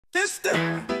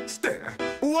Stir, stir.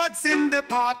 What's in the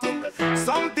pot?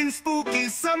 Something spooky,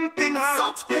 something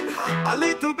hot. A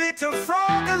little bit of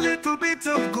frog, a little bit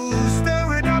of goose.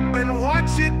 Stir it up and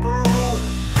watch it brew.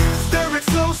 Stir it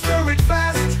slow, stir it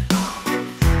fast.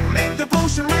 Make the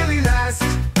potion really last.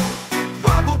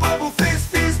 Bubble, bubble, fizz,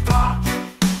 fizz, pop.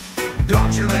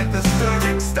 Don't you let the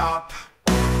stirring stop.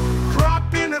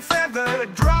 Drop in a feather,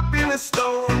 drop in a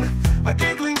stone. A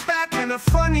giggling bat and a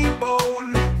funny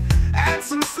bone. Add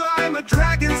some slime, a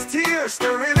dragon's tear.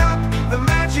 Stir it up, the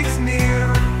magic's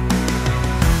near.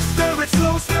 Stir it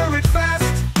slow, stir it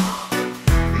fast.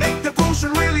 Make the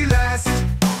potion really last.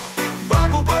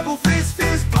 Bubble, bubble, fizz,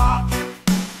 fizz, pop.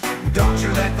 Don't you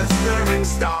let the stirring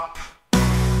stop.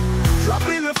 Drop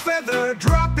in a feather,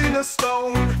 drop in a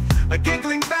stone. A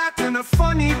giggling bat and a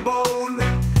funny bone.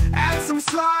 Add some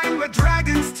slime, a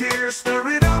dragon's tear. Stir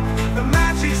it up, the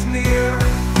magic's near.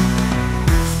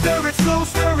 Stir it slow,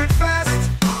 stir it fast.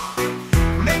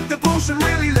 Make the potion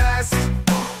really last.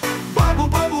 Bubble,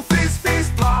 bubble, fizz,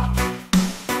 fizz, pop.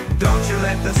 Don't you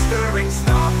let the stirring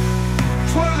stop.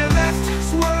 Swirl it left,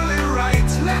 swirl it right.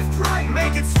 Left, right,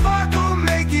 make it sparkle,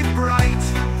 make it bright.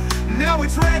 Now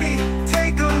it's ready,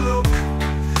 take a look.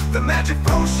 The magic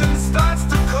potion starts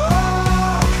to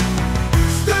cook.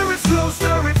 Stir it slow,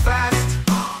 stir it fast.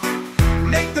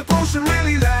 Make the potion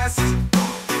really last.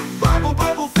 Bubble,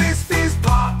 bubble, fizz, fizz,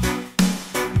 pop.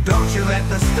 Don't you let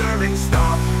the stirring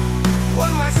stop.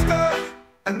 One last stir,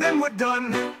 and then we're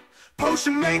done.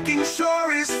 Potion making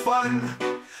sure is fun.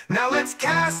 Now let's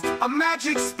cast a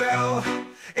magic spell.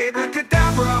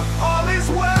 Abracadabra, all is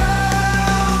well.